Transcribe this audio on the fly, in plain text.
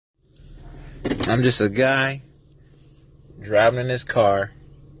I'm just a guy driving in this car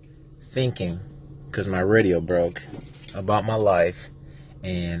thinking, because my radio broke, about my life,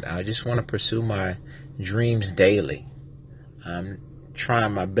 and I just want to pursue my dreams daily. I'm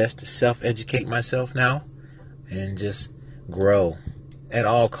trying my best to self-educate myself now and just grow. At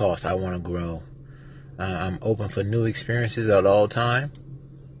all costs, I want to grow. I'm open for new experiences at all time.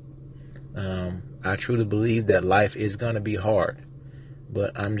 I truly believe that life is going to be hard,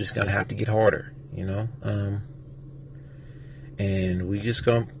 but I'm just going to have to get harder, and we just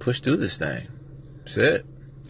going to push through this thing. That's it.